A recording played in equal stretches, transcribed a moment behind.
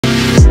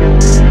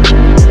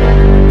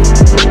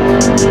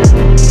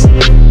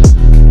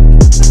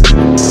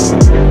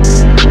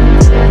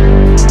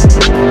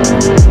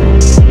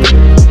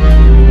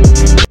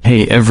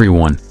Hey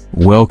everyone,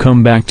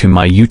 welcome back to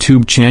my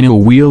YouTube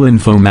channel Wheel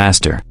Info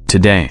Master.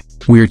 Today,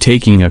 we're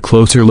taking a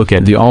closer look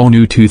at the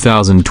all-new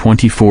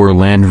 2024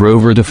 Land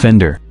Rover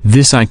Defender.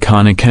 This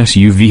iconic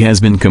SUV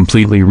has been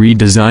completely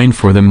redesigned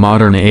for the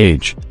modern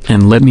age,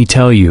 and let me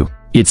tell you,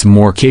 it's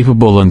more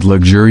capable and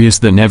luxurious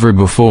than ever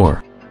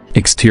before.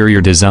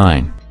 Exterior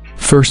design.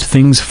 First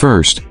things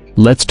first,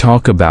 let's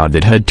talk about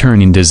the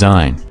head-turning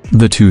design.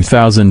 The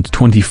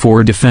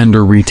 2024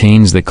 Defender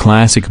retains the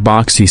classic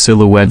boxy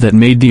silhouette that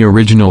made the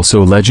original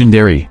so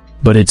legendary,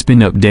 but it's been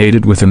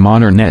updated with a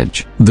modern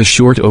edge. The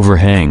short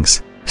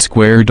overhangs,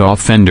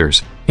 squared-off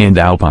fenders, and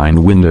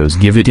alpine windows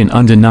give it an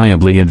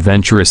undeniably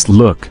adventurous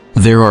look.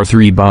 There are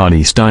three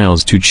body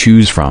styles to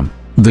choose from: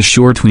 the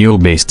short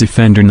wheelbase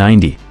Defender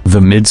 90,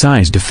 the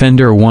mid-size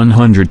Defender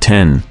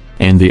 110,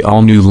 and the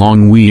all-new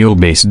long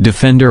wheelbase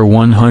Defender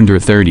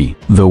 130.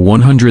 The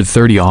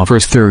 130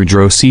 offers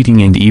third-row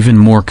seating and even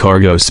more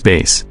cargo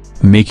space,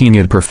 making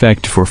it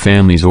perfect for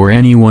families or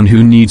anyone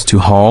who needs to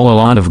haul a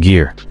lot of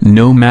gear.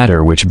 No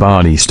matter which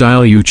body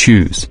style you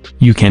choose,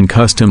 you can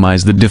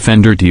customize the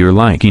Defender to your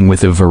liking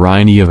with a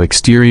variety of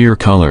exterior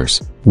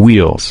colors,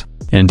 wheels,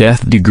 and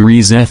eth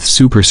degrees eth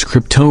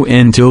superscripto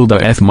n tilde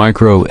eth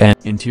micro n.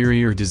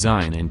 Interior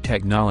design and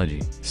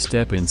technology.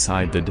 Step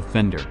inside the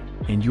Defender,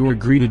 and you're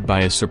greeted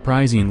by a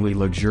surprisingly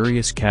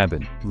luxurious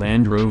cabin.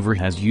 Land Rover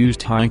has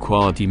used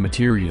high-quality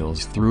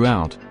materials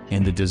throughout,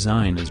 and the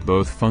design is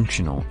both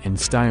functional and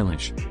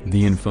stylish.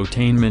 The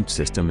infotainment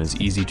system is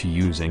easy to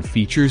use and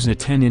features a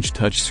 10-inch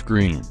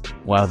touchscreen,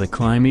 while the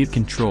climate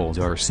controls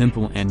are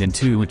simple and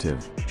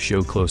intuitive.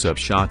 Show close-up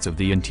shots of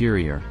the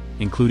interior,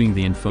 including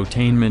the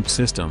infotainment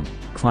system,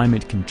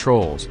 climate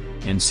controls,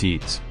 and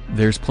seats.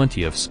 There's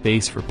plenty of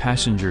space for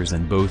passengers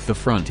in both the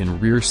front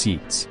and rear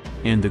seats,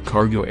 and the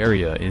cargo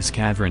area is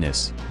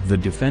cavernous. The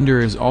Defender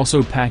is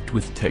also packed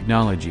with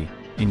technology,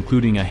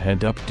 including a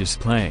head-up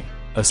display,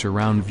 a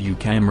surround view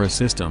camera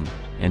system,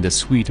 and a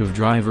suite of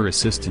driver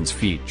assistance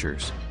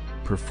features.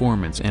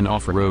 Performance and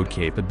off-road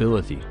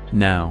capability.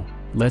 Now,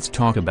 let's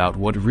talk about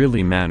what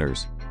really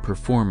matters: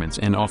 performance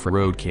and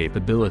off-road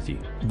capability.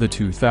 The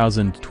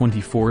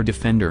 2024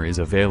 Defender is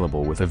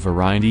available with a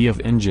variety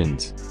of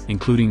engines,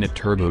 including a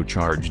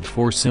turbocharged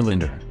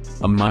 4-cylinder,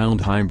 a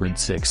mild hybrid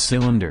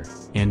 6-cylinder,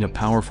 and a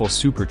powerful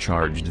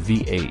supercharged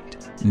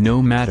V8.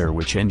 No matter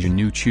which engine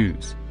you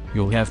choose,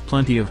 you'll have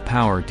plenty of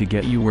power to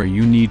get you where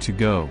you need to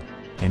go.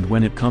 And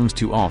when it comes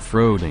to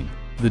off-roading,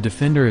 the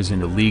Defender is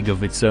in a league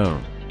of its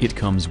own. It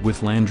comes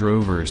with Land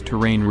Rover's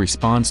Terrain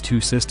Response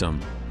 2 system,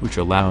 which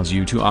allows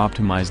you to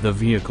optimize the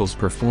vehicle's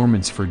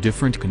performance for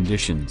different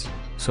conditions,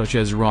 such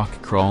as rock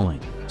crawling,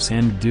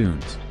 sand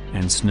dunes,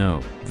 and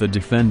snow. The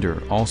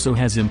Defender also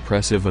has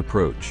impressive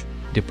approach,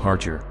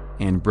 departure,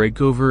 and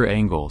breakover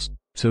angles,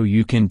 so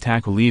you can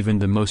tackle even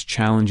the most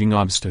challenging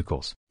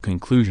obstacles.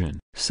 Conclusion.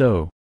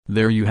 So,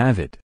 there you have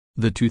it,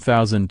 the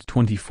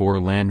 2024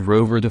 Land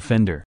Rover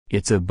Defender.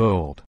 It's a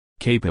bold,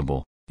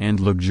 capable, and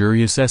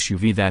luxurious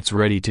SUV that's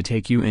ready to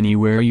take you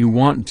anywhere you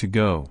want to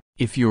go.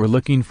 If you're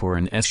looking for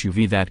an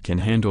SUV that can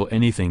handle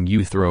anything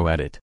you throw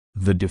at it,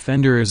 the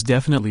Defender is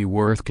definitely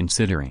worth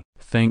considering.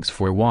 Thanks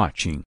for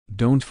watching.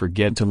 Don't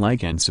forget to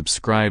like and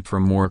subscribe for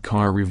more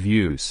car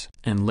reviews.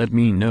 And let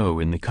me know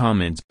in the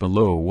comments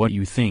below what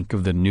you think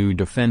of the new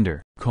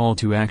Defender. Call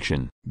to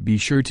action. Be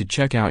sure to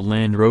check out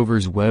Land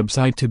Rover's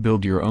website to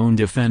build your own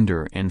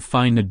Defender and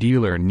find a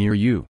dealer near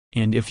you.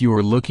 And if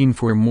you're looking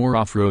for more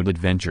off-road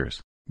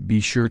adventures, be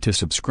sure to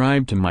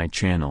subscribe to my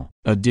channel.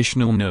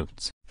 Additional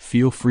notes: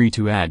 feel free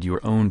to add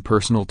your own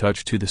personal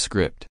touch to the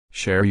script.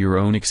 Share your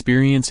own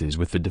experiences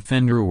with the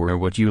Defender or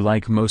what you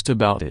like most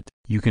about it.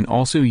 You can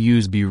also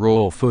use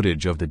B-roll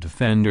footage of the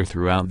Defender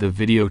throughout the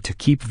video to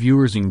keep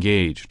viewers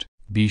engaged.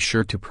 Be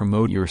sure to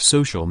promote your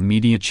social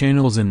media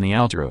channels in the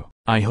outro.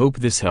 I hope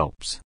this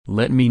helps.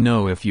 Let me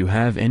know if you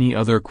have any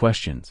other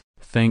questions.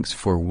 Thanks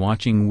for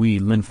watching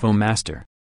Wheel Info Master.